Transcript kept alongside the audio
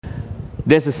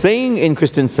There's a saying in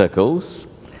Christian circles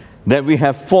that we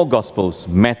have four Gospels: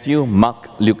 Matthew, Mark,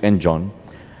 Luke, and John.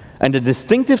 And the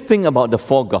distinctive thing about the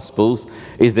four Gospels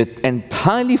is that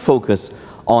entirely focus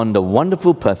on the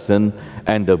wonderful person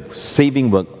and the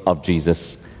saving work of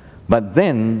Jesus. But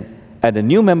then, at the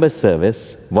new member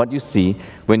service, what you see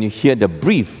when you hear the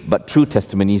brief but true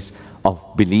testimonies of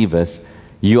believers,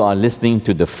 you are listening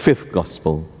to the fifth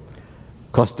Gospel.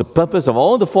 Because the purpose of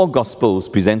all the four Gospels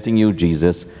presenting you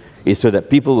Jesus is so that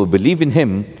people will believe in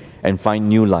Him and find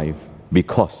new life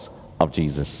because of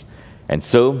Jesus. And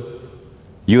so,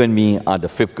 you and me are the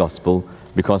fifth Gospel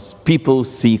because people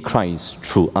see Christ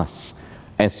through us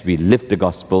as we live the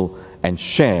Gospel and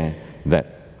share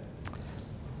that.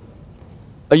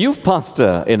 A youth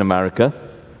pastor in America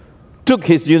took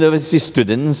his university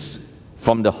students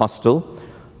from the hostel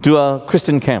to a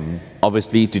Christian camp,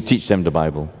 obviously to teach them the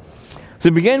Bible. So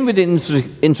he began with an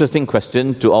interesting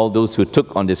question to all those who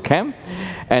took on this camp.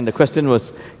 And the question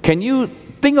was, can you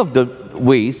think of the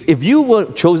ways, if you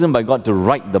were chosen by God to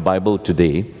write the Bible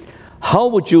today, how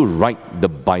would you write the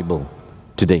Bible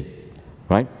today?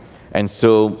 Right? And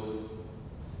so,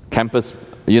 campus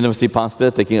university pastor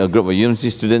taking a group of university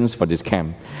students for this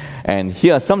camp. And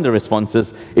here are some of the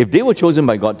responses if they were chosen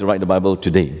by God to write the Bible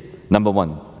today. Number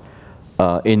one,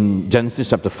 in Genesis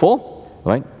chapter 4,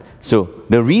 right? So,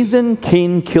 the reason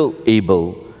Cain killed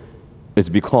Abel is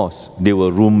because they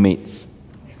were roommates.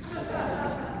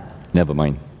 Never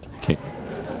mind. Okay.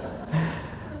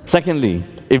 Secondly,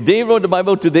 if they wrote the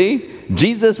Bible today,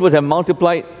 Jesus would have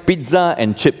multiplied pizza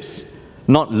and chips,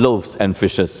 not loaves and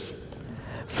fishes.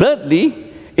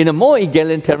 Thirdly, in a more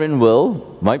egalitarian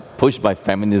world, right, pushed by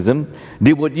feminism,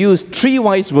 they would use 3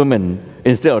 wise women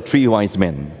instead of 3 wise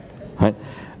men. Right?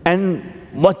 And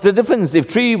what's the difference if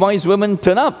 3 wise women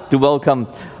turn up to welcome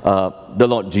the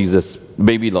Lord Jesus,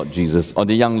 baby Lord Jesus, or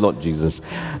the young Lord Jesus?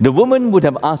 The woman would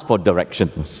have asked for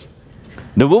directions.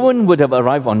 The woman would have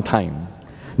arrived on time.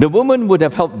 The woman would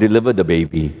have helped deliver the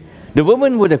baby. The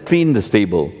woman would have cleaned the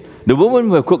stable. The woman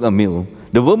would have cooked a meal.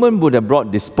 The woman would have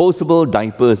brought disposable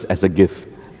diapers as a gift.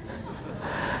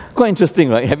 Quite interesting,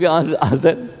 right? Have you asked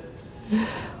that?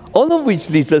 All of which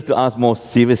leads us to ask more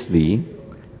seriously,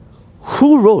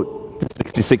 who wrote the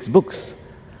 66 books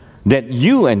that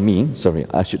you and me, sorry,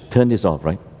 I should turn this off,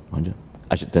 right?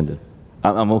 I should turn it.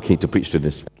 I'm okay to preach to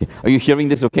this. Okay. Are you hearing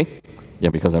this okay? Yeah,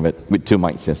 because I'm with 2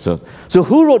 mics here. So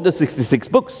who wrote the 66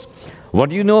 books? What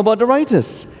do you know about the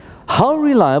writers? How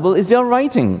reliable is their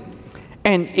writing?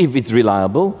 And if it's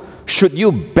reliable, should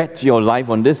you bet your life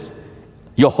on this?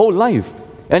 Your whole life,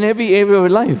 and every area of your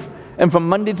life. And from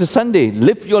Monday to Sunday,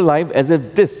 live your life as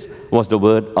if this was the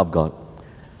Word of God.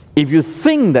 If you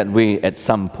think that way at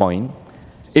some point,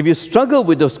 if you struggle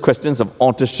with those questions of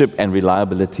authorship and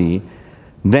reliability,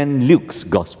 then Luke's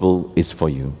Gospel is for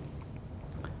you.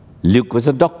 Luke was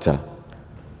a doctor.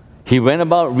 He went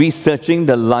about researching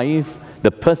the life, the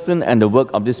person, and the work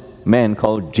of this man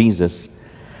called Jesus.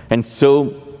 And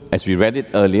so, as we read it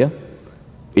earlier,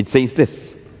 it says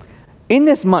this: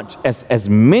 inasmuch as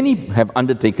many have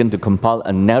undertaken to compile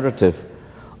a narrative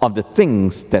of the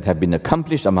things that have been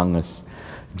accomplished among us,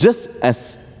 just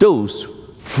as those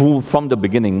who from the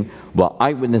beginning were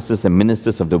eyewitnesses and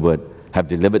ministers of the word have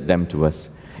delivered them to us,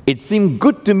 it seemed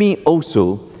good to me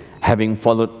also, having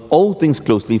followed all things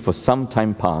closely for some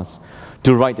time past,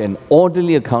 to write an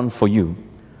orderly account for you.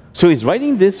 So he's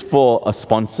writing this for a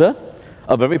sponsor,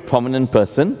 a very prominent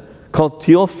person called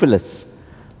Theophilus.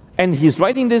 And he's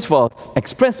writing this for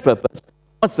express purpose.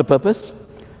 What's the purpose?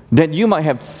 That you might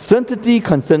have certainty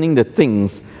concerning the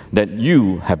things that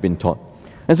you have been taught.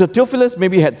 And so Theophilus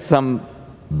maybe had some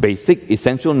basic,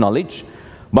 essential knowledge,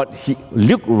 but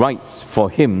Luke writes for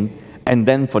him, and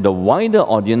then for the wider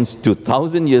audience,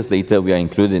 2,000 years later, we are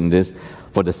included in this,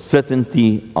 for the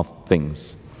certainty of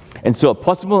things. And so a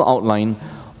possible outline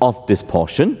of this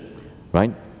portion,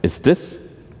 right, is this.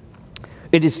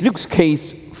 It is Luke's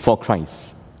case for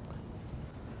Christ.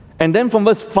 And then from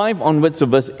verse 5 onwards to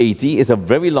verse 80 is a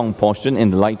very long portion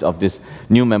in the light of this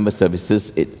new member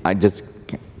services. I just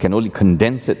can only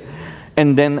condense it.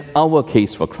 And then our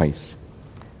case for Christ.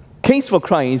 Case for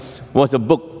Christ was a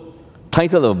book,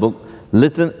 title of a book,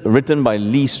 written by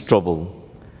Lee Strobel.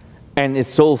 And it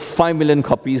sold 5 million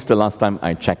copies the last time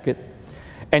I checked it.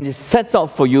 And it sets out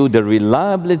for you the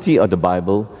reliability of the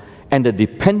Bible and the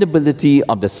dependability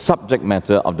of the subject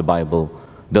matter of the Bible,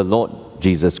 the Lord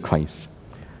Jesus Christ.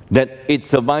 That it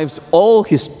survives all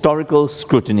historical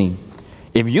scrutiny.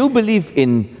 If you believe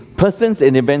in persons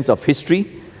and events of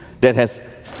history that has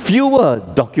fewer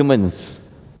documents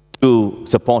to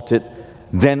support it,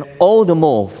 then all the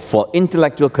more for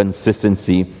intellectual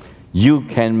consistency, you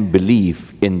can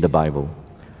believe in the Bible.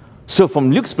 So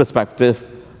from Luke's perspective,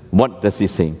 what does he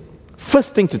say?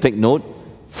 First thing to take note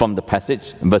from the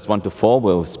passage, in verse 1 to 4,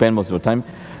 where we'll spend most of the time,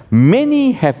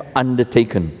 many have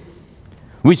undertaken,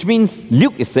 which means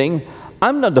Luke is saying,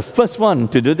 I'm not the first one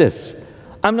to do this.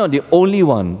 I'm not the only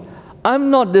one. I'm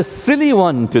not the silly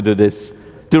one to do this,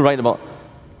 to write about.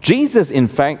 Jesus, in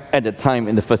fact, at the time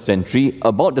in the first century,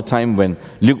 about the time when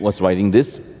Luke was writing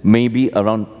this, maybe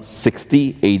around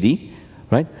 60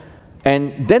 AD, right?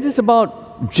 And that is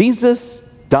about, Jesus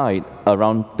died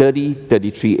around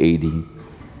 33 AD.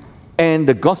 And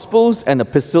the Gospels and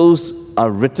epistles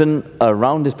are written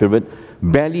around this period,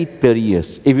 barely 30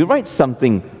 years. If you write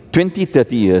something 20,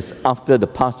 30 years after the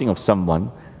passing of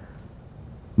someone,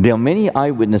 there are many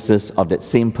eyewitnesses of that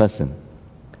same person.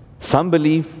 Some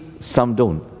believe, some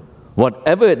don't.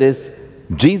 Whatever it is,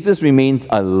 Jesus remains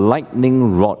a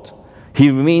lightning rod. He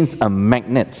remains a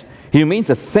magnet. He remains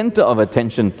a center of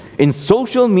attention. In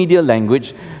social media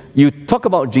language, you talk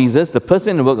about Jesus, the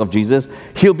person and work of Jesus,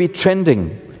 he'll be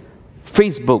trending.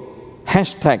 Facebook,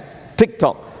 hashtag,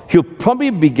 TikTok, he'll probably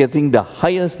be getting the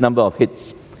highest number of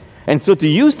hits. And so to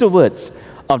use the words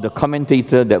of the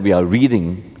commentator that we are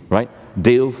reading, right,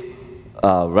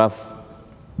 Ralph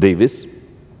Davis,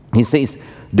 he says,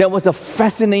 there was a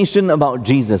fascination about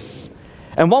Jesus.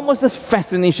 And what was this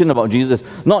fascination about Jesus?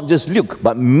 Not just Luke,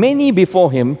 but many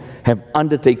before him have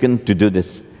undertaken to do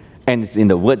this. And it's in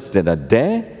the words that are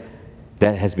there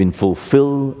that has been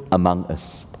fulfilled among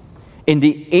us. In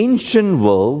the ancient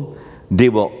world, they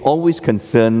were always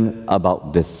concerned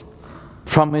about this.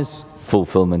 Promise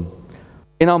fulfillment.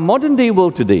 In our modern day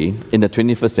world today, in the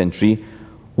 21st century,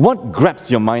 what grabs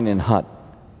your mind and heart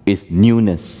is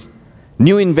newness.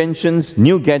 New inventions,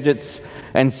 new gadgets,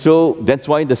 and so that's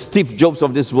why the Steve Jobs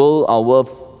of this world are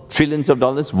worth trillions of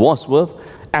dollars, was worth.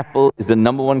 Apple is the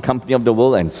number one company of the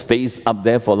world and stays up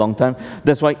there for a long time.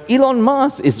 That's why Elon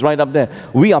Musk is right up there.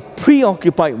 We are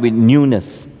preoccupied with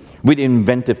newness, with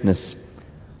inventiveness.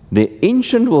 The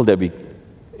ancient world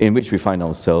in which we find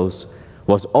ourselves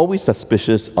was always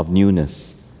suspicious of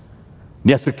newness.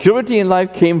 Their security in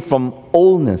life came from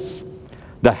oldness.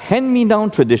 The hand-me-down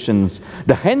traditions,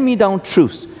 the hand-me-down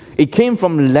truths, it came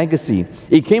from legacy.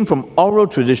 It came from oral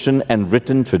tradition and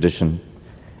written tradition.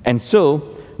 And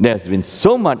so, there's been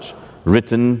so much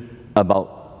written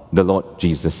about the Lord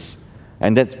Jesus.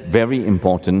 And that's very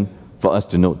important for us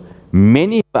to note.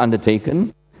 Many have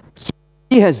undertaken, so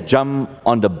he has jumped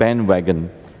on the bandwagon.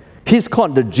 He's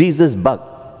caught the Jesus bug,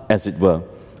 as it were,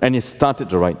 and he started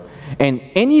to write. And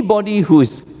anybody who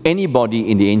is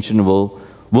anybody in the ancient world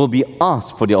will be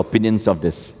asked for their opinions of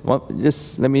this. Well,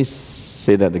 just let me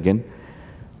say that again.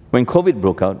 When COVID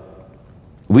broke out,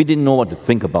 we didn't know what to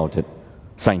think about it.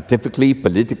 Scientifically,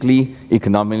 politically,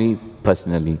 economically,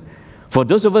 personally. For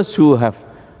those of us who have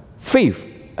faith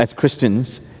as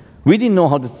Christians, we didn't know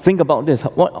how to think about this.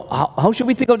 How should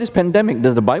we think of this pandemic?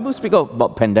 Does the Bible speak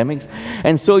about pandemics?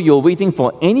 And so you're waiting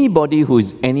for anybody who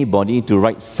is anybody to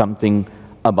write something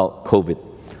about COVID.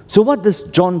 So what does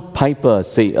John Piper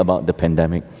say about the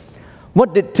pandemic?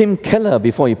 What did Tim Keller,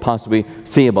 before he passed away,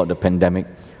 say about the pandemic?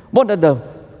 What are the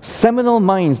seminal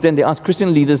minds? Then they ask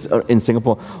Christian leaders in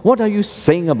Singapore, what are you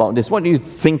saying about this? What are you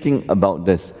thinking about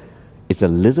this? It's a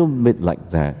little bit like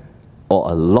that,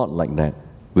 or a lot like that,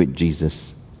 with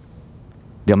Jesus.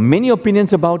 There are many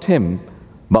opinions about him,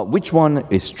 but which one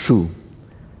is true?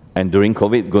 And during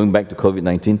COVID, going back to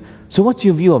COVID-19, so what's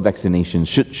your view of vaccination?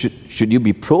 Should you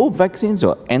be pro-vaccines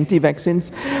or anti-vaccines?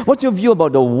 What's your view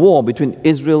about the war between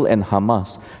Israel and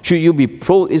Hamas? Should you be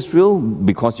pro-Israel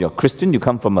because you're Christian, you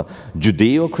come from a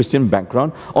Judeo-Christian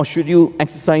background, or should you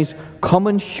exercise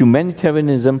common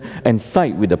humanitarianism and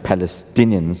side with the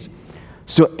Palestinians?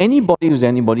 So anybody who's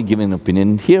anybody giving an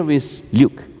opinion, here is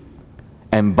Luke,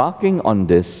 embarking on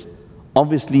this,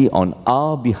 obviously on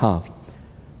our behalf,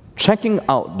 checking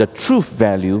out the truth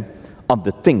value of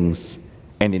the things,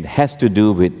 and it has to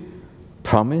do with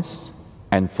promise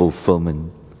and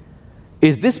fulfillment.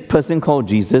 Is this person called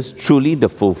Jesus truly the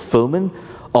fulfillment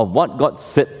of what God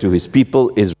said to his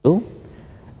people Israel?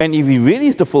 And if he really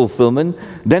is the fulfillment,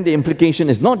 then the implication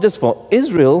is not just for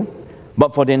Israel,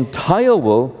 but for the entire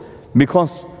world,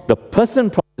 because the person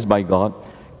promised by God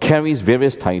carries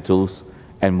various titles,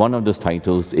 and one of those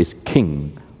titles is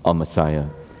King or Messiah.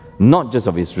 Not just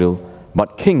of Israel,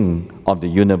 but King of the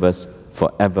universe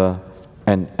forever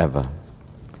and ever.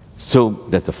 So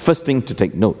that's the first thing to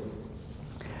take note.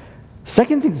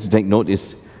 Second thing to take note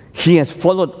is he has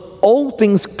followed all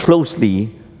things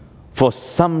closely for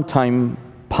some time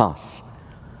past.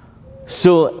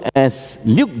 So as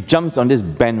Luke jumps on this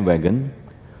bandwagon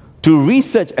to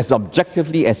research as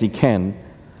objectively as he can,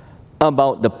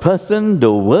 about the person,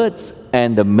 the words,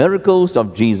 and the miracles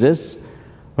of Jesus,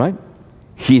 right?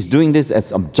 He's doing this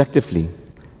as objectively.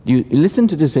 You listen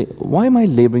to this, say, why am I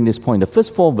laboring this point? The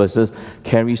first 4 verses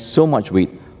carry so much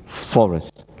weight for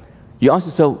us. You ask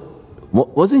yourself,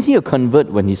 wasn't he a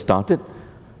convert when he started?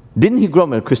 Didn't he grow up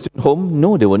in a Christian home?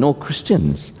 No, there were no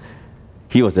Christians.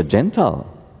 He was a Gentile,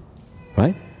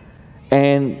 right?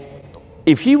 And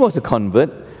if he was a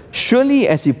convert, surely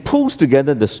as he pulls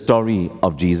together the story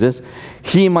of Jesus,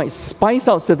 he might spice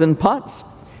out certain parts,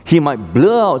 he might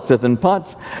blur out certain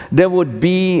parts, there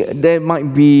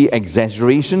might be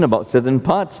exaggeration about certain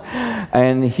parts,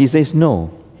 and he says,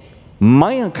 no,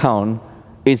 my account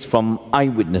is from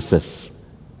eyewitnesses,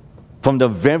 from the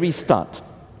very start.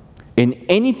 In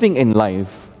anything in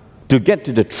life, to get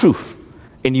to the truth,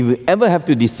 and if you ever have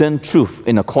to discern truth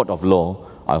in a court of law,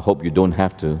 I hope you don't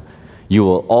have to, you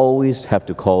will always have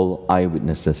to call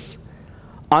eyewitnesses.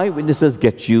 Eyewitnesses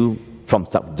get you from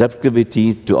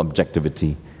subjectivity to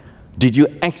objectivity. Did you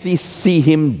actually see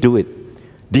him do it?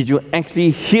 Did you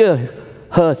actually hear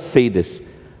her say this?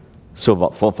 So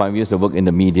about 4 or 5 years I worked in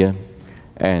the media,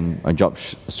 and my job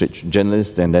switched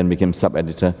journalist and then became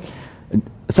sub-editor.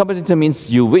 Sub-editor means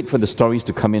you wait for the stories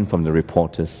to come in from the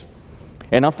reporters.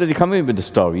 And after they come in with the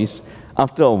stories,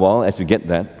 after a while, as we get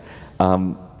that,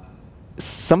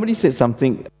 somebody said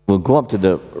something, we'll go up to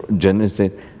the journalist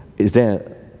and say,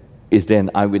 is there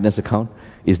an eyewitness account?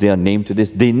 Is there a name to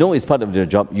this? They know it's part of their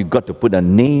job. You've got to put a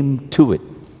name to it.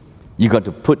 You've got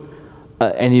to put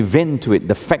an event to it,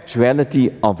 the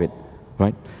factuality of it,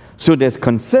 right? So there's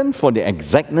concern for the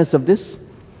exactness of this,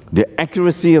 the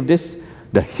accuracy of this,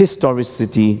 the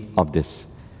historicity of this.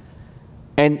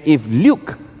 And if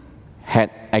Luke had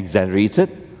exaggerated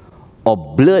or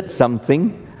blurred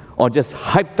something or just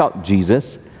hyped out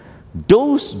Jesus,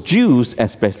 those Jews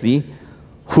especially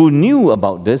who knew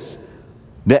about this,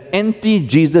 the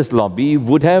anti-Jesus lobby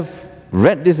would have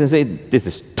read this and said, this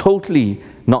is totally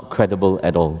not credible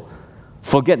at all.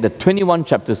 Forget the 21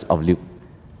 chapters of Luke.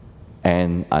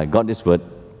 And I got this word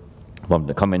from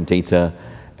the commentator,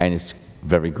 and it's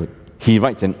very good. He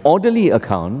writes an orderly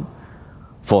account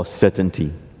for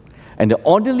certainty. And the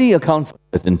orderly account for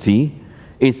certainty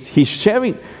is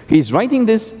he's writing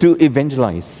this to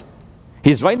evangelize.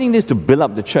 He's writing this to build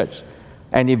up the church.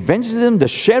 And evangelism, the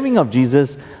sharing of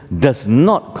Jesus, does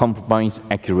not compromise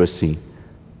accuracy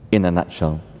in a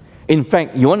nutshell. In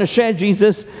fact, you want to share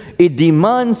Jesus, it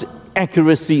demands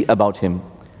accuracy about him.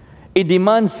 It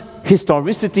demands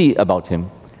historicity about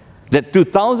him. That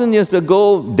 2,000 years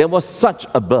ago, there was such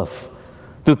a birth.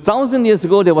 2,000 years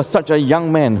ago, there was such a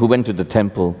young man who went to the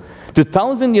temple.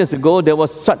 2,000 years ago, there were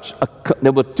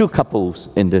 2 couples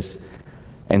in this.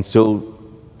 And so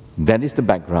that is the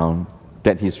background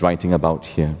that he's writing about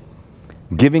here,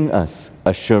 giving us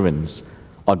assurance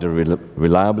of the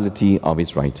reliability of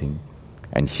his writing.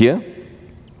 And here,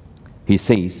 he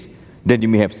says that you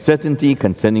may have certainty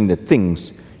concerning the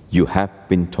things you have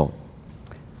been taught.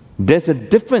 There's a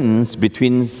difference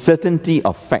between certainty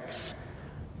of facts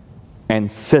and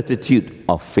certitude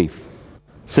of faith.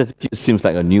 Certitude seems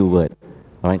like a new word,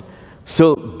 right?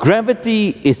 So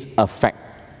gravity is a fact.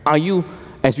 Are you,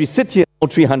 as we sit here, all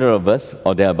 300 of us,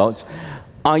 or thereabouts,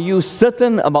 are you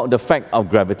certain about the fact of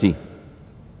gravity?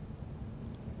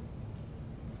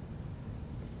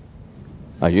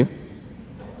 Are you?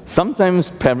 Sometimes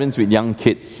parents with young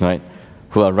kids, right,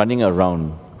 who are running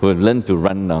around, who have learned to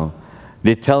run now,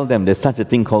 they tell them there's such a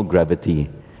thing called gravity.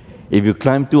 If you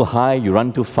climb too high, you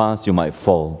run too fast, you might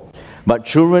fall. But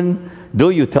children, though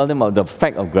you tell them about the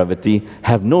fact of gravity,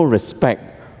 have no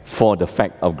respect for the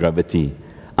fact of gravity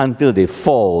until they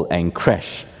fall and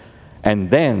crash. And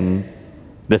then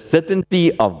the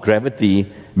certainty of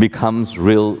gravity becomes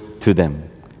real to them.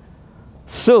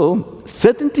 So,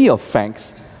 certainty of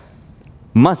facts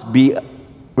must be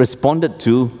responded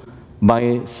to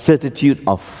by certitude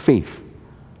of faith.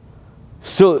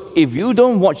 So, if you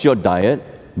don't watch your diet,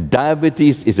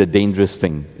 diabetes is a dangerous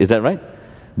thing. Is that right?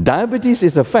 Diabetes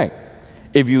is a fact.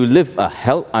 If you live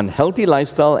a unhealthy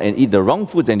lifestyle and eat the wrong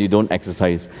foods and you don't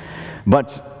exercise.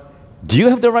 But do you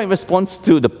have the right response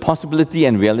to the possibility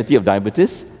and reality of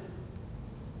diabetes?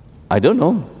 I don't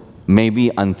know.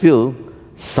 Maybe until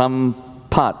some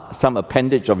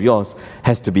appendage of yours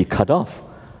has to be cut off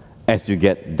as you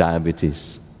get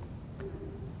diabetes.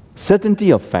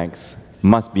 Certainty of facts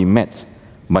must be met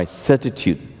by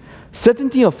certitude.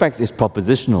 Certainty of facts is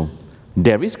propositional.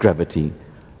 There is gravity.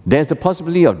 There's the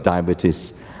possibility of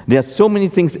diabetes. There are so many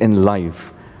things in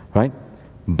life, right?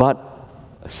 But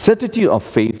certitude of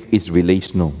faith is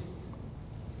relational.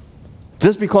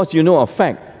 Just because you know a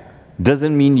fact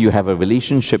doesn't mean you have a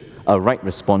relationship, a right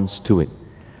response to it.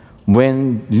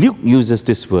 when Luke uses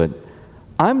this word,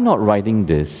 I'm not writing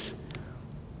this,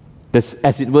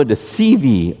 as it were, the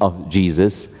CV of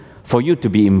Jesus, for you to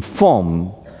be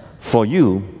informed, for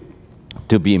you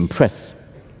to be impressed,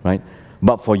 right?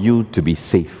 But for you to be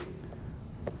safe.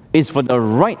 It's for the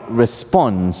right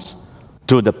response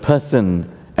to the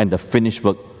person and the finished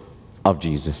work of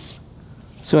Jesus.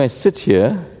 So I sit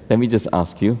here, let me just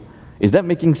ask you, is that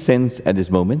making sense at this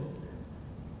moment?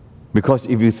 Because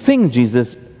if you think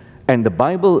Jesus and the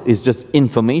Bible is just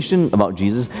information about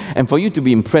Jesus, and for you to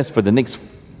be impressed for the next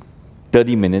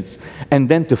 30 minutes, and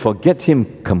then to forget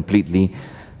Him completely,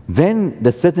 then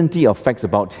the certainty of facts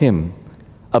about Him,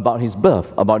 about His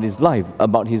birth, about His life,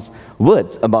 about His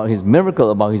words, about His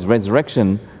miracle, about His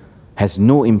resurrection, has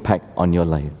no impact on your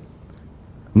life.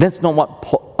 That's not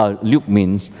what Luke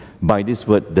means by this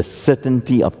word, the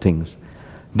certainty of things.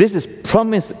 This is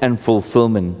promise and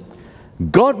fulfillment.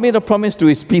 God made a promise to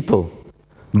His people.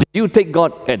 Did you take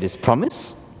God at His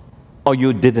promise? Or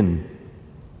you didn't?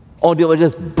 Or they were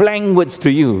just blank words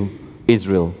to you,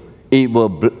 Israel? They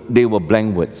were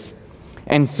blank words.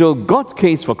 And so God's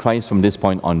case for Christ from this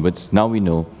point onwards, now we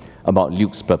know about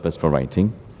Luke's purpose for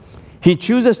writing. He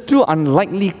chooses two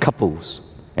unlikely couples.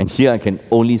 And here I can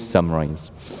only summarize.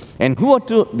 And who are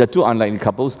the two unlikely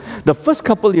couples? The first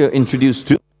couple you're introduced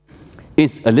to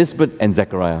is Elizabeth and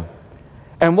Zechariah.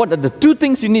 And what are the two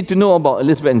things you need to know about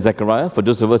Elizabeth and Zechariah? For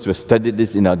those of us who have studied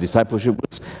this in our discipleship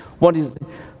groups, what is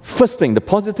first thing, the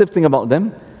positive thing about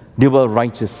them? They were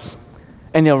righteous.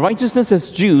 And their righteousness as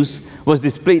Jews was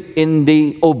displayed in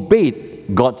they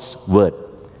obeyed God's word.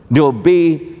 They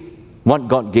obeyed what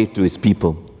God gave to His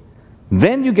people.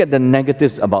 Then you get the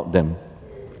negatives about them.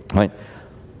 Right?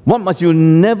 What must you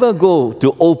never go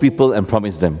to old people and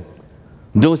promise them?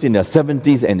 Those in their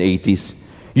 70s and 80s.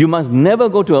 You must never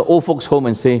go to an old folks' home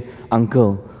and say,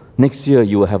 Uncle, next year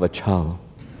you will have a child.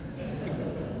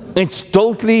 It's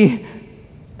totally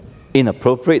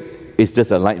inappropriate. It's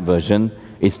just a light version.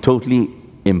 It's totally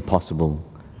impossible.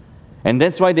 And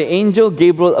that's why the angel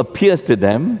Gabriel appears to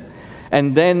them.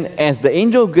 And then as the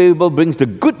angel Gabriel brings the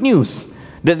good news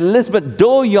that Elizabeth,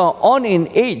 though you're on in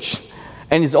age,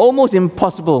 and it's almost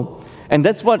impossible, and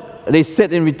that's what they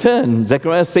said in return.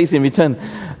 Zechariah says in return,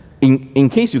 in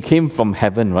case you came from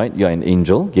heaven, right? You're an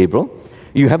angel, Gabriel.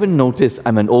 You haven't noticed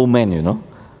I'm an old man, you know.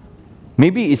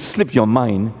 Maybe it slipped your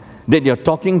mind that you're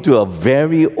talking to a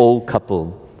very old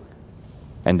couple.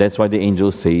 And that's why the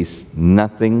angel says,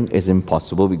 nothing is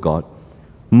impossible with God.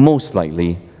 Most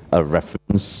likely a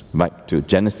reference back to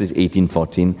Genesis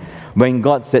 18:14, when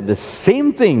God said the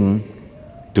same thing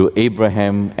to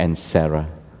Abraham and Sarah.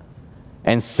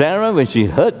 And Sarah, when she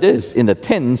heard this in the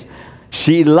tense,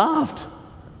 she laughed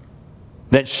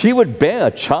that she would bear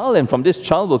a child, and from this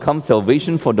child will come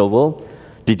salvation for the world.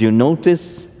 Did you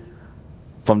notice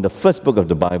from the first book of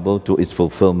the Bible to its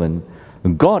fulfillment,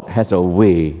 God has a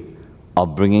way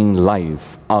of bringing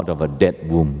life out of a dead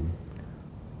womb.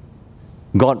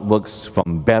 God works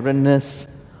from barrenness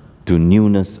to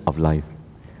newness of life.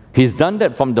 He's done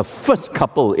that from the first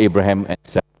couple, Abraham and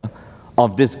Sarah,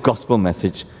 of this gospel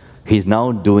message. He's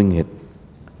now doing it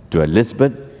to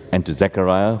Elizabeth and to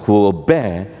Zechariah, who will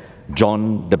bear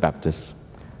John the Baptist.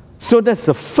 So that's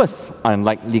the first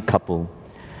unlikely couple.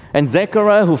 And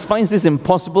Zechariah, who finds this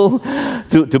impossible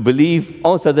to believe,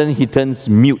 all of a sudden he turns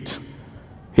mute.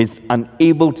 He's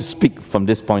unable to speak from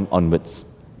this point onwards.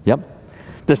 Yep.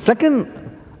 The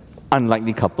second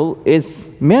unlikely couple is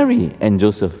Mary and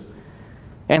Joseph.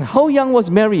 And how young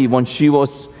was Mary when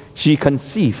she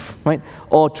conceived, right?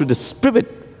 Or through the Spirit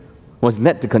was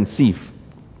led to conceive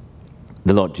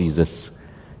the Lord Jesus.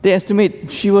 They estimate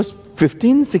she was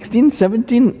 15, 16,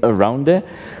 17, around there.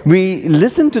 We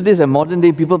listen to this as modern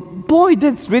day people, boy,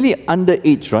 that's really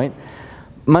underage, right?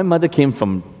 My mother came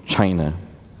from China.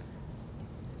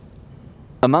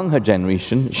 Among her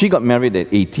generation, she got married at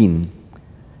 18.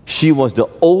 She was the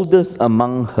oldest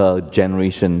among her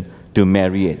generation to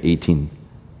marry at 18.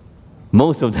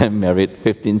 Most of them married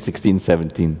 15, 16,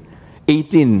 17.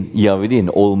 18, you're already an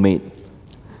old maid.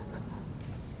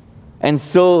 And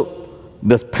so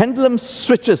the pendulum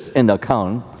switches in the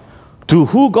account to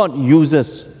who God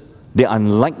uses the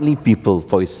unlikely people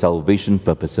for His salvation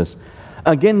purposes.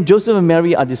 Again, Joseph and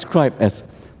Mary are described as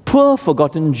poor,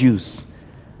 forgotten Jews.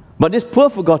 But these poor,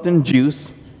 forgotten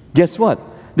Jews, guess what?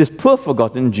 These poor,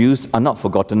 forgotten Jews are not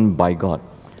forgotten by God.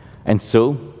 And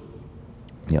so,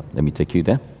 let me take you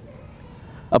there.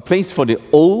 A place for the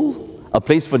old, a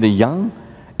place for the young,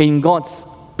 in God's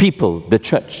people, the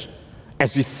church.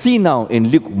 As we see now in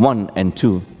Luke 1 and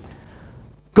 2,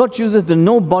 God chooses the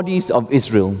nobodies of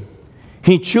Israel.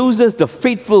 He chooses the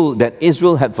faithful that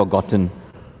Israel had forgotten.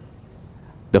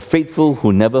 the faithful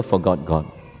who never forgot God.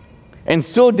 And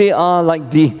so they are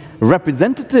like the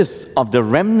representatives of the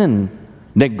remnant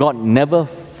that God never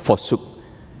forsook.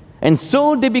 And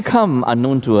so they become,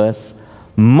 unknown to us,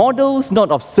 models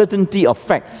not of certainty of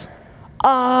facts.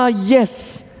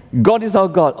 Yes, God is our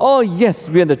God. Oh yes,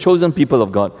 we are the chosen people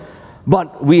of God.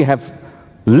 But we have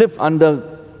lived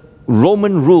under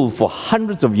Roman rule for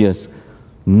hundreds of years.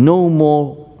 No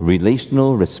more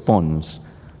relational response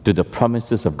to the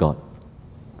promises of God.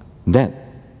 That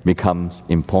becomes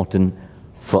important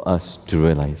for us to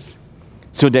realize.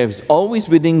 So there is always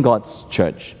within God's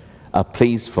church a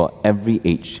place for every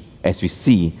age, as we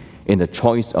see in the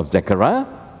choice of Zechariah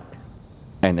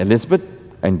and Elizabeth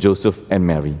and Joseph and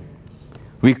Mary.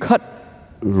 We cut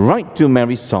right to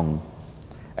Mary's song.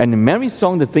 And in Mary's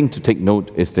song, the thing to take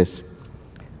note is this: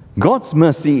 God's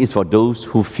mercy is for those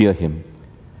who fear Him.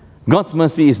 God's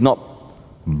mercy is not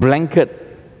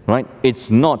blanket, right? It's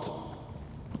not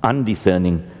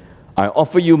undiscerning. I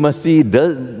offer you mercy.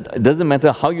 Doesn't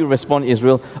matter how you respond,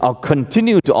 Israel. I'll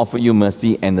continue to offer you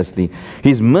mercy endlessly.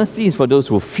 His mercy is for those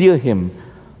who fear Him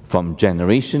from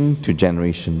generation to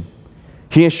generation.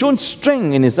 He has shown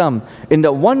strength in His arm. In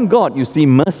the one God, you see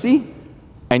mercy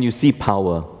and you see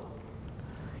power.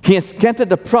 He has scattered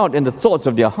the proud in the thoughts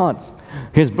of their hearts.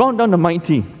 He has brought down the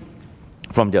mighty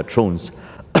from their thrones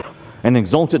and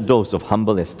exalted those of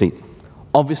humble estate.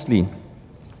 Obviously,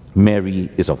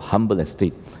 Mary is of humble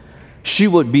estate. She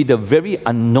would be the very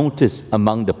unnoticed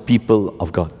among the people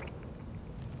of God.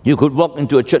 You could walk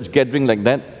into a church gathering like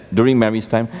that during Mary's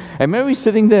time, and Mary's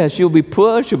sitting there. She'll be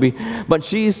poor, but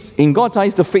she's, in God's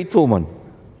eyes, the faithful one.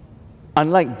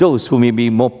 Unlike those who may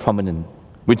be more prominent,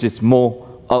 which is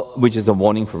a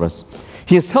warning for us.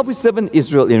 He has helped His servant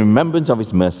Israel in remembrance of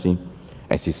His mercy,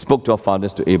 as He spoke to our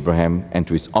fathers, to Abraham, and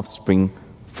to his offspring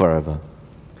forever.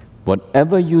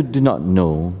 Whatever you do not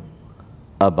know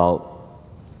about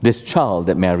this child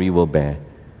that Mary will bear,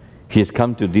 He has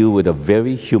come to deal with a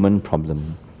very human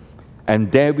problem.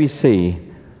 And dare we say,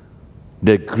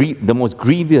 the most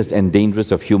grievous and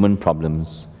dangerous of human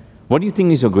problems. What do you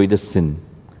think is your greatest sin?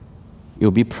 It'll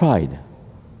be pride.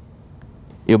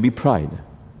 It'll be pride.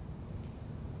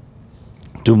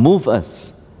 To move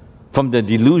us from the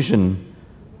delusion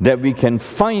that we can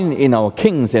find in our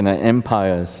kings and our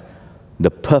empires the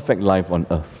perfect life on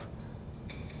earth.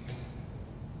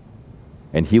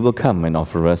 And He will come and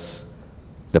offer us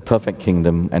the perfect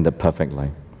kingdom and the perfect life.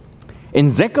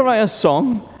 In Zechariah's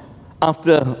song,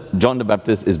 after John the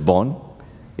Baptist is born,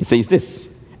 it says this: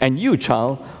 "And you,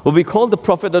 child, will be called the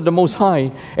prophet of the Most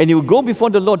High, and you will go before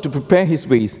the Lord to prepare His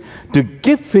ways, to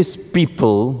give His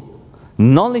people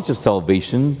knowledge of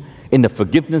salvation in the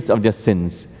forgiveness of their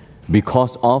sins,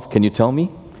 because of," can you tell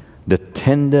me? "The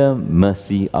tender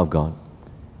mercy of God."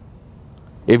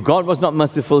 If God was not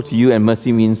merciful to you, and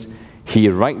mercy means He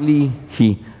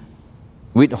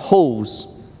withholds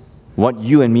what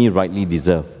you and me rightly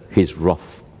deserve, His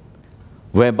wrath,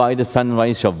 whereby the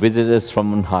sunrise shall visit us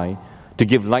from on high, to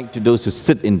give light to those who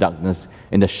sit in darkness,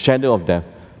 in the shadow of death,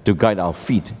 to guide our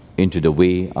feet into the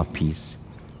way of peace.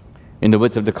 In the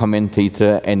words of the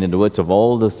commentator, and in the words of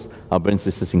all those our brothers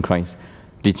and sisters in Christ,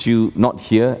 did you not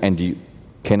hear, and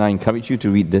can I encourage you to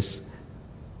read this?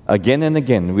 Again and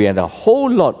again, we had a whole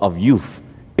lot of youth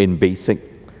in basic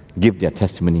give their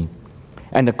testimony.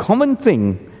 And the common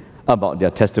thing about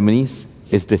their testimonies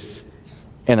is this,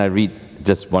 and I read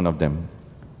just one of them.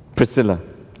 Priscilla: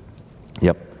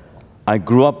 "Yep, I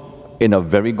grew up in a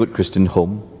very good Christian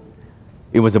home.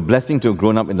 It was a blessing to have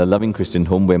grown up in a loving Christian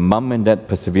home where Mom and Dad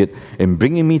persevered in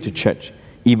bringing me to church,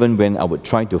 even when I would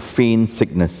try to feign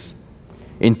sickness.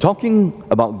 In talking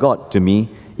about God to me,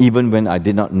 even when I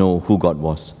did not know who God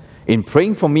was. In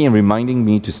praying for me and reminding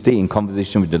me to stay in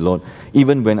conversation with the Lord,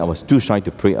 even when I was too shy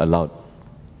to pray aloud.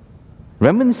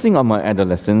 Reminiscing on my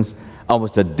adolescence, I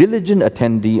was a diligent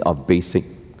attendee of basic.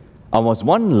 I was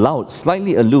one loud,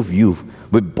 slightly aloof youth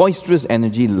with boisterous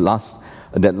energy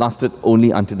that lasted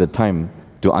only until the time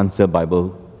to answer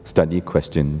Bible study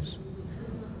questions.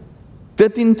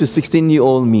 13 to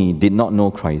 16-year-old me did not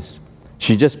know Christ.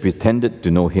 She just pretended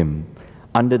to know Him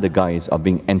under the guise of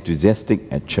being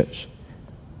enthusiastic at church."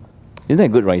 Isn't that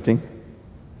good writing?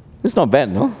 It's not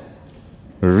bad, no?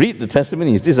 Read the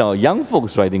testimonies. These are young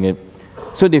folks writing it.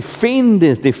 So they feign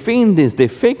this, they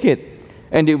fake it.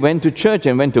 And they went to church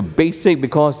and went to basic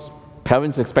because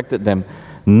parents expected them,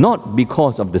 not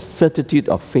because of the certitude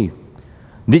of faith.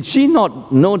 Did she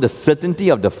not know the certainty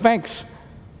of the facts?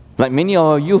 Like many of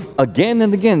our youth, again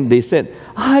and again, they said,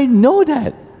 "I know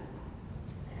that.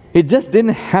 It just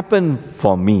didn't happen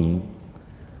for me."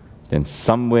 Then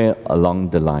somewhere along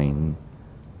the line,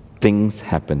 things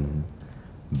happen.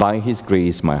 By His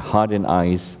grace, my heart and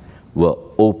eyes were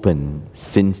open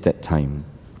since that time.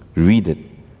 Read it,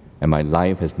 and my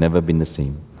life has never been the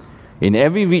same. In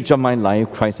every reach of my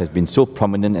life, Christ has been so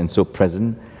prominent and so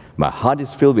present. My heart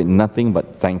is filled with nothing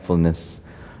but thankfulness.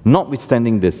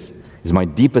 Notwithstanding this, is my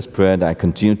deepest prayer that I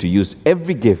continue to use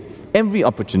every gift, every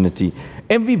opportunity,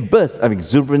 every burst of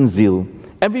exuberant zeal,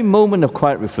 every moment of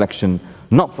quiet reflection,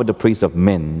 not for the praise of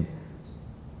men,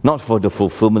 not for the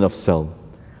fulfillment of self,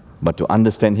 but to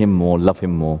understand Him more, love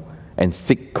Him more, and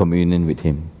seek communion with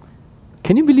Him.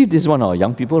 Can you believe this is one of our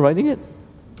young people writing it?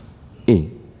 Hey,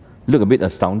 look a bit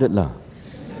astounded lah.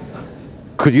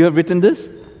 Could you have written this?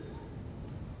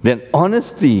 The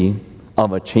honesty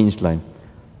of a changed life.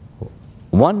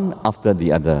 One after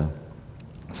the other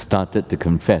started to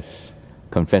confess.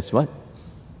 Confess what?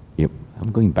 Yep,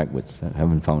 I'm going backwards. I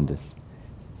haven't found this.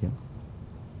 Yep.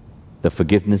 The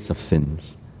forgiveness of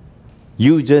sins.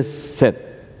 You just said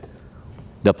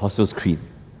the Apostles' Creed.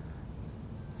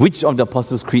 Which of the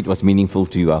Apostles' Creed was meaningful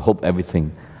to you? I hope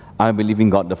everything. I believe in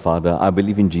God the Father. I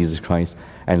believe in Jesus Christ.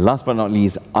 And last but not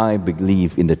least, I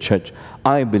believe in the church.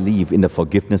 I believe in the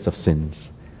forgiveness of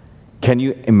sins. Can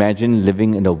you imagine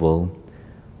living in a world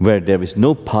where there is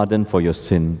no pardon for your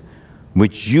sin,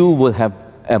 which you will have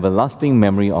everlasting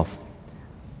memory of,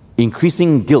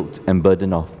 increasing guilt and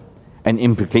burden of, and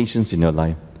implications in your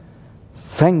life?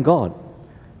 Thank God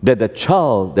that the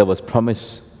child that was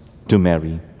promised to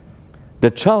Mary, the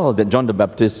child that John the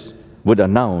Baptist would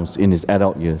announce in his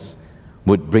adult years,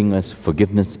 would bring us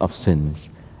forgiveness of sins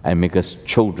and make us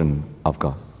children of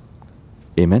God.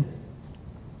 Amen?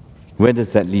 Where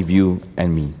does that leave you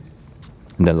and me?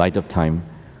 In the light of time,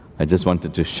 I just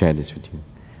wanted to share this with you.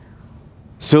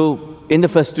 So, in the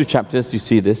first 2 chapters, you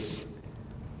see this,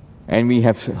 and we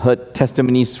have heard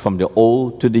testimonies from the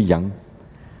old to the young.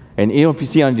 And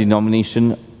AOPC, our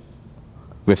denomination,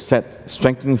 we've set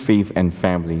strengthening faith and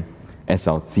family as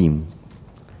our theme.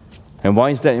 And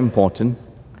why is that important?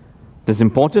 It's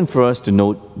important for us to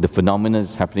note the phenomena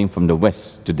that's happening from the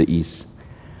west to the east.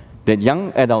 That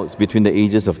young adults between the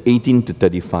ages of 18 to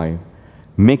 35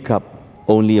 make up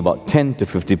only about 10 to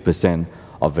 50%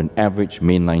 of an average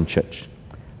mainline church.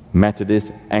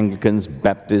 Methodists, Anglicans,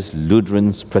 Baptists,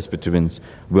 Lutherans, Presbyterians,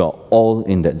 we are all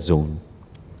in that zone.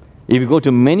 If you go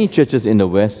to many churches in the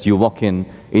West, you walk in,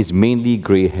 it's mainly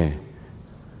grey hair.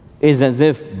 It's as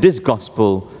if this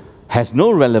gospel has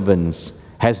no relevance,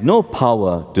 has no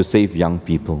power to save young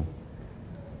people.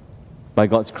 By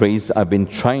God's grace, I've been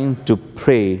trying to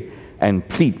pray and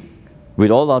plead with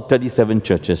all our 37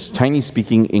 churches,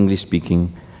 Chinese-speaking,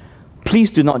 English-speaking. Please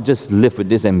do not just live with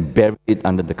this and bury it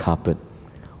under the carpet.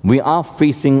 We are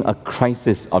facing a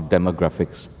crisis of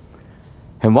demographics.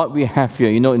 And what we have here,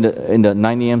 you know, in the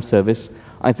 9 a.m. service,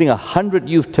 I think 100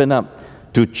 youth turn up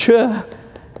to cheer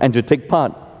and to take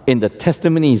part in the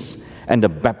testimonies and the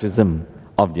baptism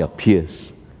of their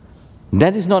peers.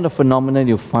 That is not a phenomenon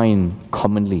you find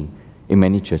commonly in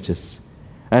many churches.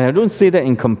 And I don't say that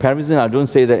in comparison, I don't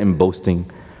say that in boasting.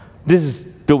 This is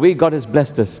the way God has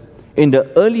blessed us. In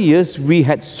the early years, we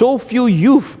had so few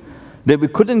youth that we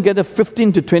couldn't gather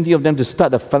 15 to 20 of them to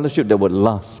start a fellowship that would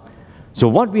last. So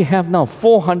what we have now,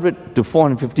 400 to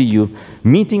 450 youth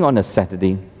meeting on a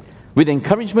Saturday, with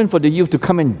encouragement for the youth to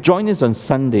come and join us on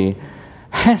Sunday,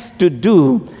 has to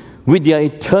do with their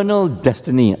eternal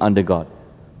destiny under God.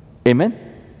 Amen?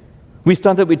 We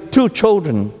started with 2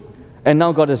 children, and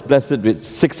now God has blessed it with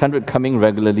 600 coming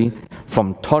regularly,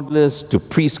 from toddlers to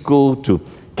preschool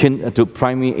to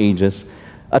primary ages.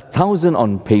 1,000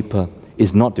 on paper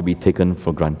is not to be taken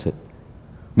for granted.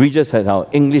 We just had our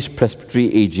English Presbytery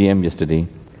AGM yesterday.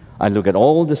 I look at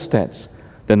all the stats.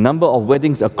 The number of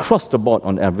weddings across the board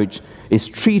on average is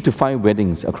 3 to 5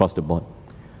 weddings across the board.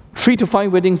 3 to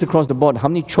 5 weddings across the board. How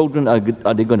many children are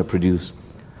they going to produce?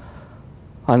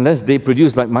 Unless they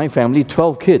produce, like my family,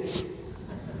 12 kids,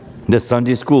 the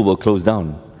Sunday school will close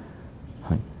down.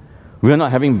 Right? We're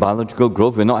not having biological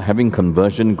growth. We're not having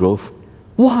conversion growth.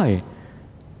 Why?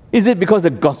 Is it because the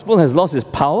gospel has lost its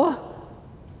power?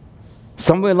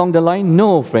 Somewhere along the line?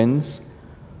 No, friends.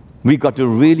 We got to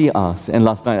really ask. And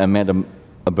last night I met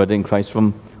a brother in Christ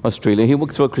from Australia. He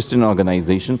works for a Christian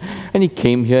organization, and he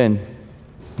came here and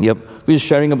we were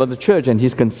sharing about the church, and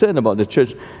he's concerned about the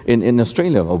church in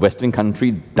Australia, a Western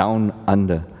country down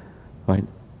under. Right?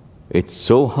 It's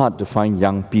so hard to find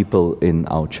young people in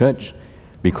our church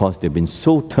because they've been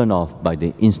so turned off by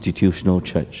the institutional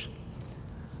church.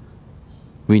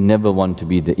 We never want to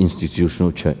be the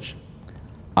institutional church,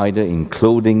 either in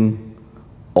clothing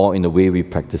or in the way we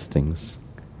practice things.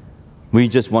 We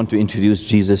just want to introduce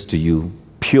Jesus to you,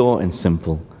 pure and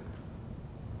simple.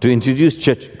 To introduce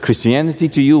church Christianity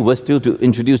to you, worse still, to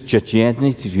introduce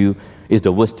churchianity to you is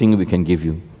the worst thing we can give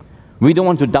you. We don't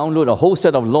want to download a whole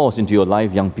set of laws into your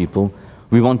life, young people.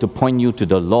 We want to point you to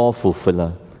the law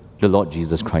fulfiller, the Lord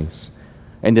Jesus Christ.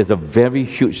 And there's a very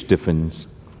huge difference.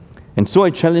 And so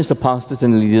I challenge the pastors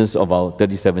and leaders of our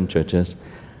 37 churches.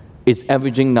 It's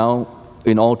averaging now,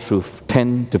 in all truth,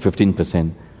 10 to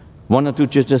 15%. One or two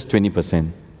churches,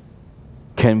 20%.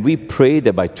 Can we pray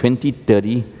that by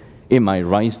 2030, it might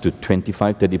rise to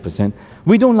 25, 30%?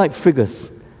 We don't like figures,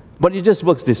 but it just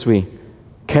works this way.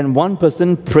 Can one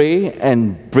person pray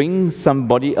and bring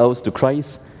somebody else to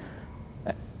Christ?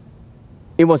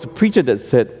 It was a preacher that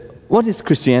said, what is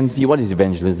Christianity? What is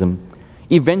evangelism?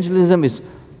 Evangelism is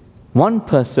one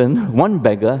person, one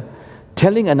beggar,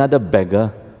 telling another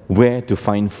beggar where to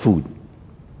find food.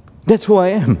 That's who I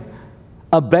am.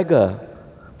 A beggar,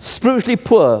 spiritually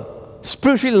poor,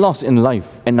 spiritually lost in life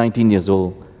at 19 years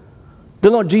old. The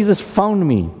Lord Jesus found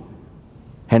me.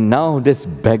 And now this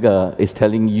beggar is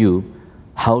telling you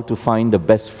how to find the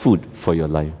best food for your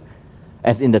life,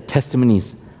 as in the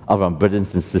testimonies of our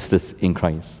brothers and sisters in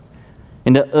Christ.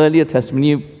 In the earlier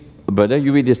testimony, brother,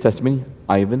 you read this testimony,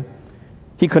 Ivan,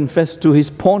 he confessed to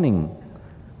his pawning.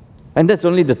 And that's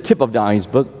only the tip of the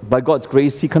iceberg. By God's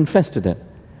grace, he confessed to that.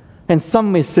 And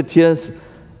some may sit here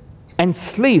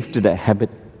enslaved to that habit.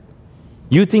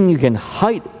 You think you can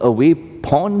hide away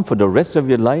porn for the rest of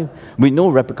your life with no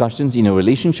repercussions in a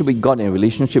relationship with God and a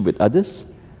relationship with others?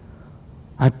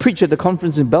 I preached at the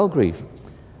conference in Belgrave,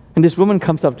 and this woman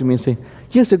comes up to me and says,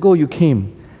 years ago you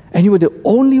came, and you were the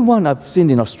only one I've seen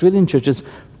in Australian churches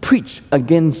preach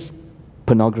against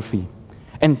pornography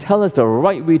and tell us the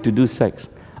right way to do sex.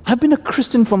 I've been a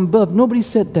Christian from birth. Nobody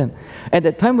said that. At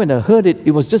that time when I heard it,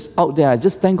 it was just out there. I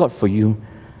just thank God for you.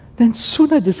 Then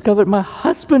soon I discovered my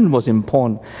husband was in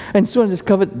porn. And soon I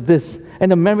discovered this.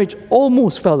 And the marriage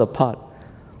almost fell apart.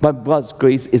 By God's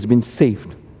grace, it's been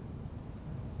saved.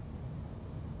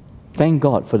 Thank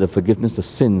God for the forgiveness of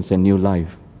sins and new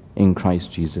life in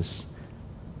Christ Jesus.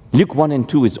 Luke 1 and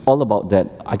 2 is all about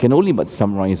that. I can only but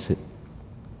summarize it.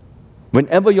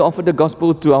 Whenever you offer the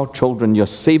gospel to our children, you're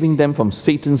saving them from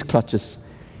Satan's clutches.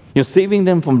 You're saving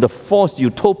them from the false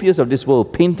utopias of this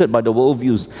world, painted by the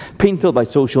worldviews, painted by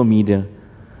social media.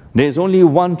 There's only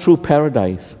one true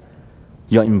paradise.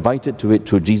 You're invited to it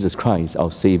through Jesus Christ,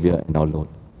 our Savior and our Lord.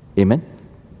 Amen?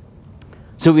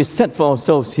 So we set for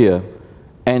ourselves here,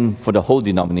 and for the whole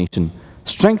denomination,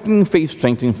 strengthening faith,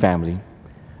 strengthening family.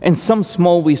 And some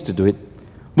small ways to do it.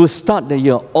 We'll start the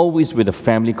year always with a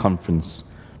family conference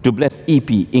to bless EP,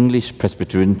 English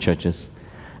Presbyterian churches.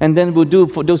 And then we'll do,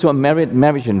 for those who are married,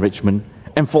 marriage enrichment,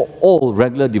 and for all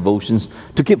regular devotions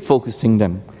to keep focusing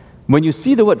them. When you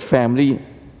see the word family,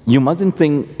 you mustn't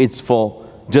think it's for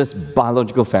just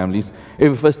biological families. It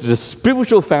refers to the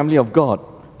spiritual family of God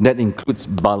that includes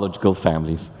biological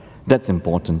families. That's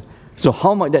important. So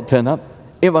how might that turn up?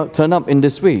 It will turn up in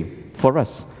this way for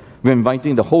us. We're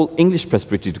inviting the whole English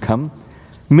Presbytery to come.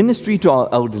 Ministry to our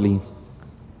elderly.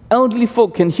 Elderly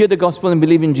folk can hear the gospel and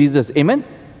believe in Jesus. Amen?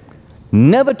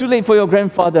 Never too late for your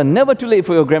grandfather, never too late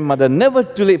for your grandmother, never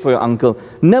too late for your uncle,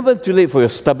 never too late for your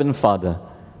stubborn father.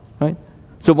 Right?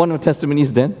 So one of the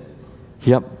testimonies then,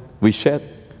 we shared.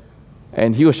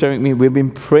 And he was sharing with me, we've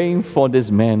been praying for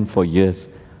this man for years.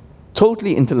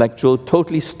 Totally intellectual,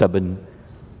 totally stubborn,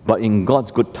 but in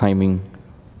God's good timing,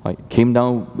 right, came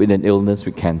down with an illness,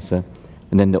 with cancer.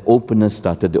 And then the openness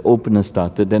started,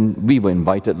 then we were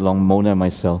invited along, Mona and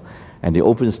myself, and the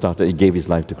openness started, he gave his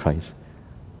life to Christ.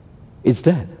 It's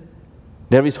that.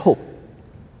 There is hope.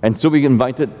 And so we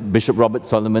invited Bishop Robert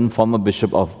Solomon, former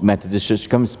Bishop of Methodist Church, to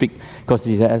come speak, because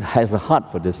he has a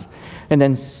heart for this. And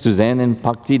then Suzanne and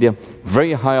Pakti, they're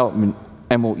very high up in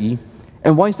MOE.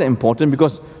 And why is that important?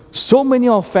 Because so many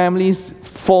of our families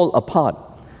fall apart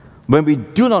when we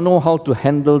do not know how to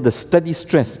handle the study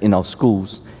stress in our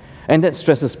schools. And that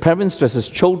stresses parents, stresses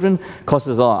children,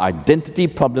 causes a lot of identity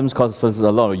problems, causes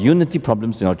a lot of unity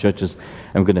problems in our churches.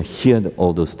 And we're going to hear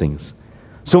all those things.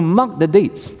 So mark the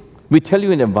dates. We tell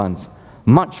you in advance.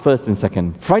 March 1st and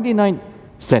 2nd. Friday night,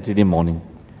 Saturday morning.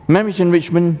 Marriage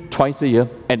enrichment twice a year,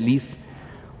 at least.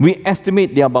 We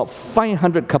estimate there are about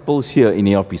 500 couples here in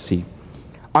ARPC.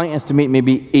 I estimate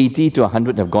maybe 80 to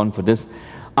 100 have gone for this.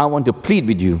 I want to plead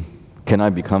with you. Can I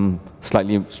become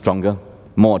slightly stronger,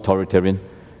 more authoritarian?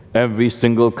 Every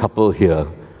single couple here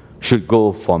should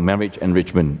go for marriage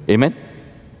enrichment. Amen?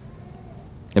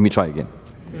 Let me try again.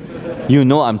 You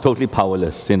know I'm totally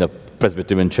powerless in the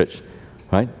Presbyterian church,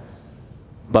 right?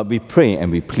 But we pray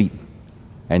and we plead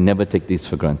and never take this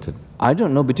for granted. I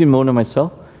don't know, between Mona and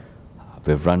myself,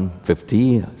 we've run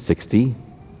 50, 60,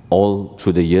 all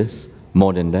through the years,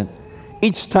 more than that.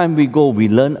 Each time we go, we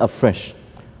learn afresh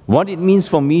what it means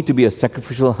for me to be a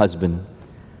sacrificial husband.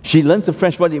 She learns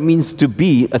afresh what it means to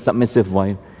be a submissive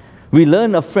wife. We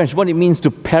learn afresh what it means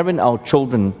to parent our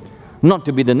children, not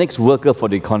to be the next worker for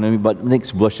the economy, but the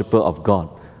next worshipper of God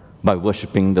by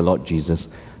worshiping the Lord Jesus.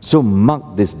 So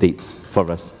mark these dates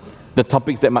for us. The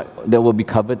topics that will be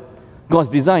covered: God's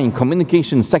design,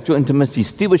 communication, sexual intimacy,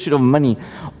 stewardship of money,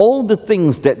 all the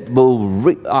things that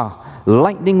are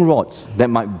lightning rods that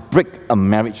might break a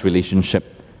marriage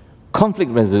relationship,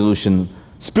 conflict resolution,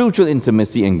 spiritual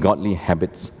intimacy, and godly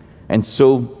habits. And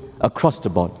so, across the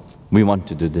board, we want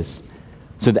to do this.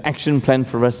 So the action plan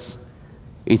for us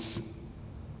is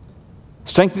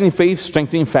strengthening faith,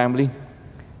 strengthening family,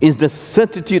 is the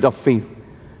certitude of faith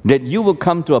that you will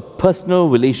come to a personal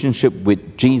relationship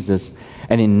with Jesus,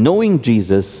 and in knowing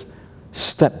Jesus,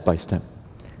 step by step.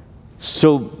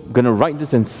 So I'm going to write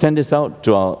this and send this out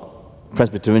to our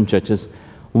Presbyterian churches.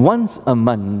 Once a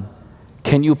month,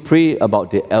 can you pray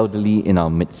about the elderly in our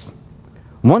midst?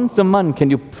 Once a month, can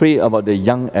you pray about the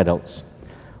young adults?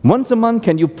 Once a month,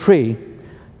 can you pray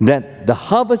that the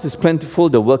harvest is plentiful,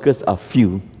 the workers are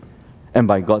few, and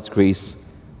by God's grace,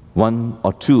 1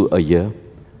 or 2 a year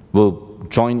will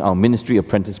join our ministry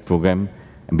apprentice program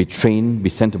and be trained, be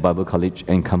sent to Bible college,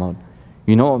 and come out.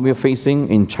 You know what we're facing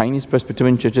in Chinese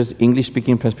Presbyterian churches,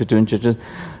 English-speaking Presbyterian churches?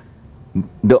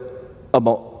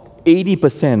 About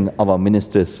 80% of our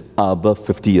ministers are above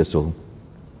 50 years old,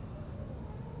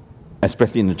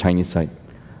 especially in the Chinese side.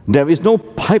 There is no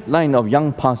pipeline of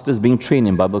young pastors being trained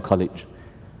in Bible college.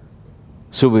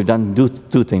 So we've done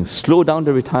two things: slow down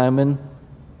the retirement,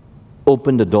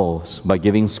 open the doors by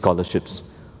giving scholarships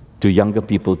to younger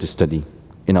people to study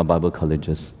in our Bible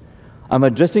colleges. I'm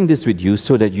addressing this with you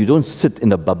so that you don't sit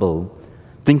in a bubble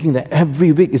thinking that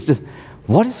every week is just,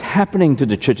 what is happening to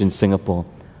the church in Singapore?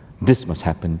 This must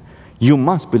happen. You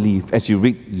must believe, as you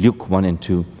read Luke 1 and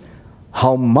 2,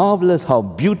 how marvelous, how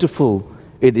beautiful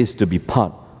it is to be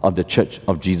part of the church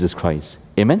of Jesus Christ.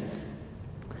 Amen?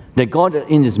 That God,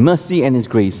 in His mercy and His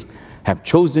grace, have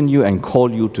chosen you and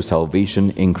called you to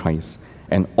salvation in Christ,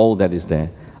 and all that is there.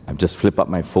 I've just flipped up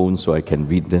my phone so I can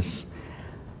read this.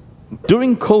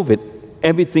 During COVID,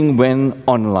 everything went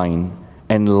online,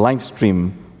 and live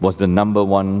stream was the number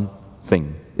one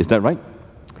thing. Is that right?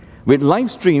 With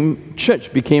live stream,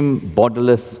 church became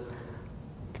borderless,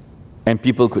 and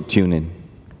people could tune in.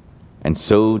 And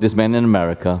so this man in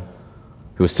America,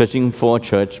 who was searching for a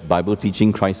church, Bible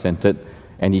teaching, Christ-centered,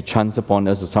 and he chanced upon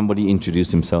us, as somebody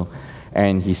introduced himself,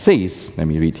 and he says, let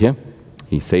me read here,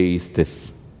 he says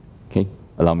this, okay?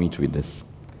 Allow me to read this.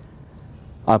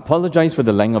 I apologize for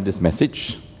the length of this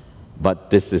message,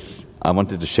 but I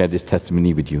wanted to share this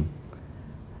testimony with you.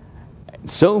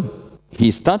 So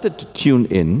he started to tune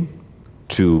in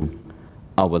to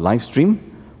our live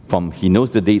stream from, he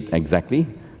knows the date exactly,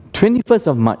 21st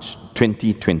of March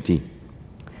 2020.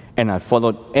 And I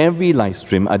followed every live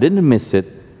stream. I didn't miss it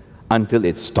until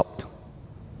it stopped.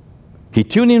 He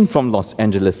tuned in from Los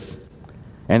Angeles,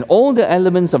 and all the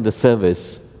elements of the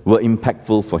service were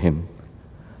impactful for him.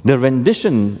 The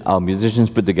rendition, our musicians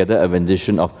put together a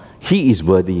rendition of He is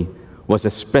Worthy, was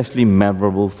especially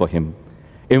memorable for him.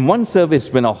 In one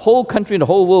service, when our whole country and the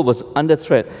whole world was under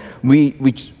threat, we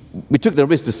took the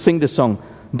risk to sing the song,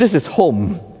 This is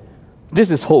Home.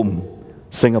 This is Home,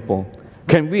 Singapore.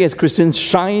 Can we as Christians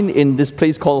shine in this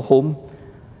place called home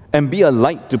and be a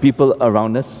light to people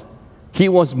around us? He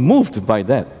was moved by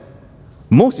that.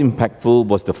 Most impactful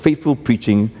was the faithful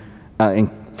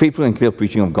and clear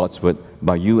preaching of God's word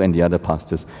by you and the other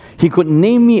pastors. He could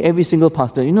name me every single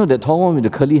pastor. You know that tall one with the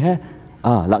curly hair?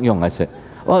 Lak Yong, I said.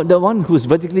 Oh, the one who's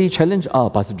vertically challenged?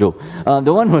 Pastor Joe.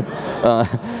 The one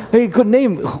who, he could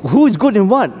name who is good in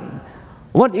what.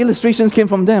 What illustrations came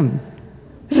from them.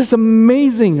 This is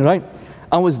amazing, right?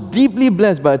 I was deeply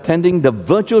blessed by attending the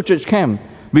virtual church camp.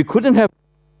 We couldn't have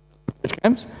church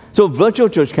camps, so virtual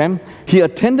church camp, he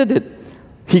attended it.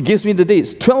 He gives me the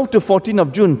dates, 12 to 14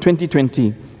 of June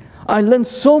 2020. I learned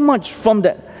so much from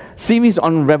that series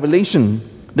on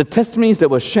Revelation, the testimonies that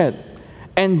were shared.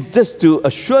 And just to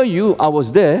assure you, I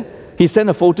was there. He sent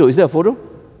a photo. Is there a photo?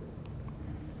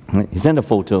 He sent a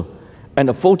photo. And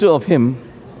a photo of him.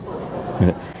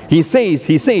 He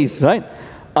says, right?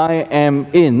 I am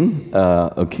in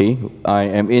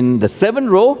the 7th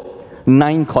row,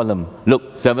 9 column.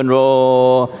 Look, 7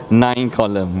 row, 9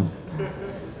 column.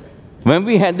 When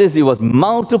we had this, it was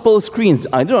multiple screens.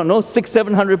 I don't know,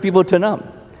 600-700 people turn up.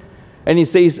 And he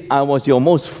says, I was your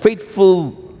most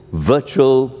faithful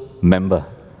virtual member.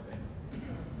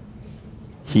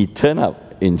 He turned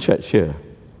up in church here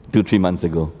 2-3 months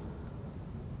ago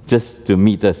just to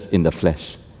meet us in the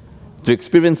flesh, to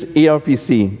experience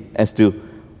ARPC as to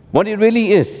what it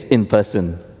really is in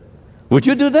person. Would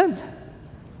you do that?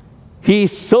 He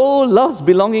so loves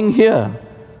belonging here.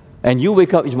 And you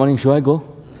wake up each morning, should I go?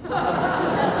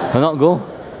 Or not go?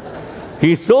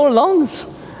 He so longs.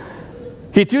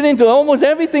 He tuned into almost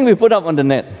everything we put up on the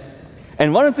net.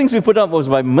 And one of the things we put up was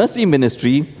by Mercy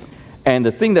Ministry. And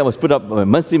the thing that was put up by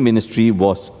Mercy Ministry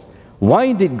was,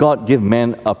 why did God give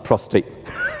man a prostate?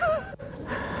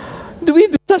 Do we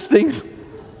do such things?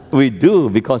 We do,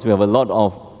 because we have a lot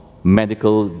of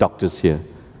medical doctors here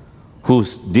who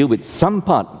deal with some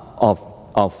part of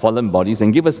our fallen bodies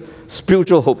and give us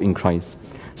spiritual hope in Christ.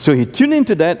 So he tuned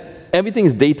into that. Everything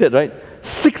is dated, right?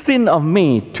 16th of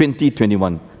May,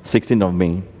 2021. 16th of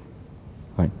May.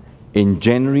 Right? In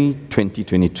January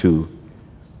 2022,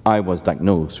 I was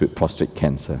diagnosed with prostate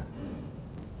cancer.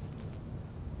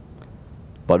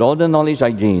 But all the knowledge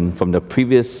I gained from the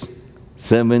previous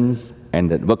sermons and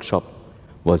that workshop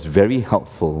was very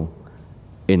helpful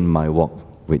in my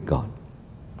walk with God.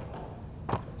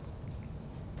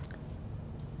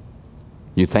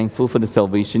 You thankful for the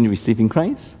salvation you receive in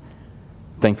Christ?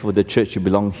 Thankful for the church you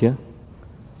belong here?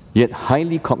 Yet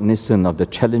highly cognizant of the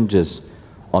challenges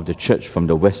of the church from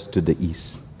the west to the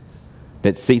east.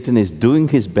 That Satan is doing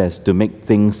his best to make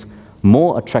things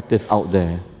more attractive out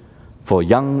there for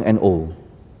young and old.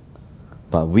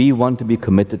 But we want to be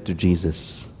committed to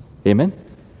Jesus. Amen?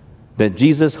 That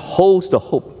Jesus holds the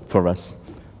hope for us,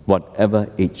 whatever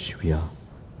age we are.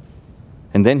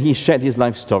 And then he shared his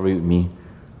life story with me.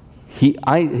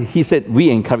 He said we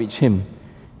encourage him.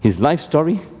 His life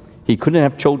story, he couldn't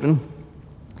have children.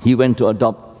 He went to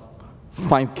adopt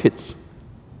 5 kids,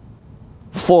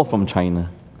 4 from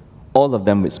China, all of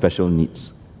them with special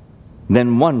needs.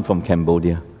 Then 1 from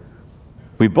Cambodia.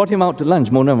 We brought him out to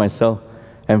lunch, Mona and myself,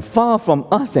 and far from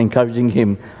us encouraging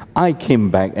him, I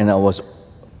came back and I was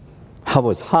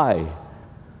high,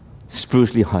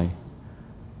 spiritually high.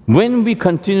 When we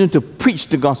continue to preach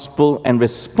the gospel and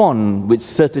respond with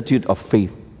certitude of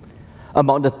faith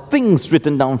about the things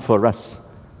written down for us,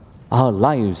 our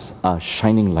lives are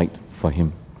shining light for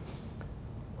him.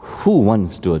 Who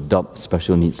wants to adopt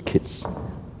special needs kids?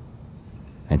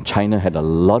 And China had a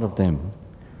lot of them.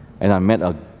 And I met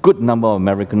a good number of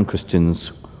American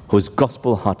Christians whose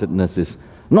gospel-heartedness is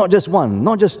not just 1,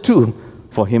 not just 2,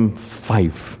 for him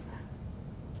 5.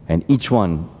 And each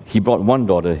one, he brought 1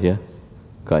 daughter here,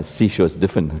 because I see she was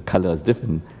different, her color is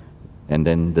different. And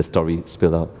then the story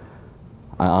spilled out.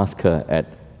 I asked her at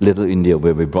Little India,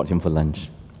 where we brought him for lunch,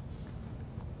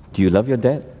 do you love your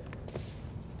dad?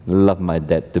 Love my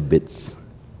dad to bits.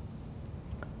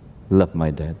 Love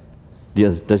my dad.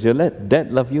 Does your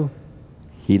dad love you?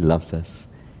 He loves us.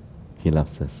 He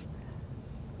loves us.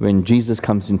 When Jesus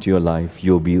comes into your life,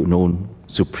 you'll be known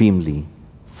supremely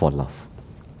for love.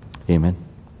 Amen.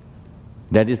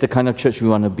 That is the kind of church we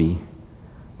want to be.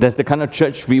 That's the kind of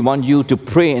church we want you to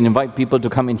pray and invite people to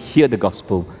come and hear the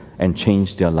gospel and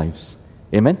change their lives.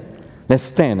 Amen? Let's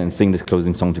stand and sing this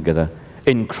closing song together.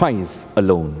 In Christ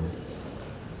alone,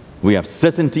 we have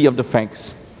certainty of the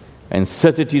facts and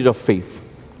certitude of faith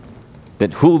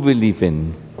that who we believe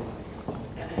in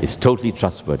is totally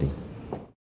trustworthy.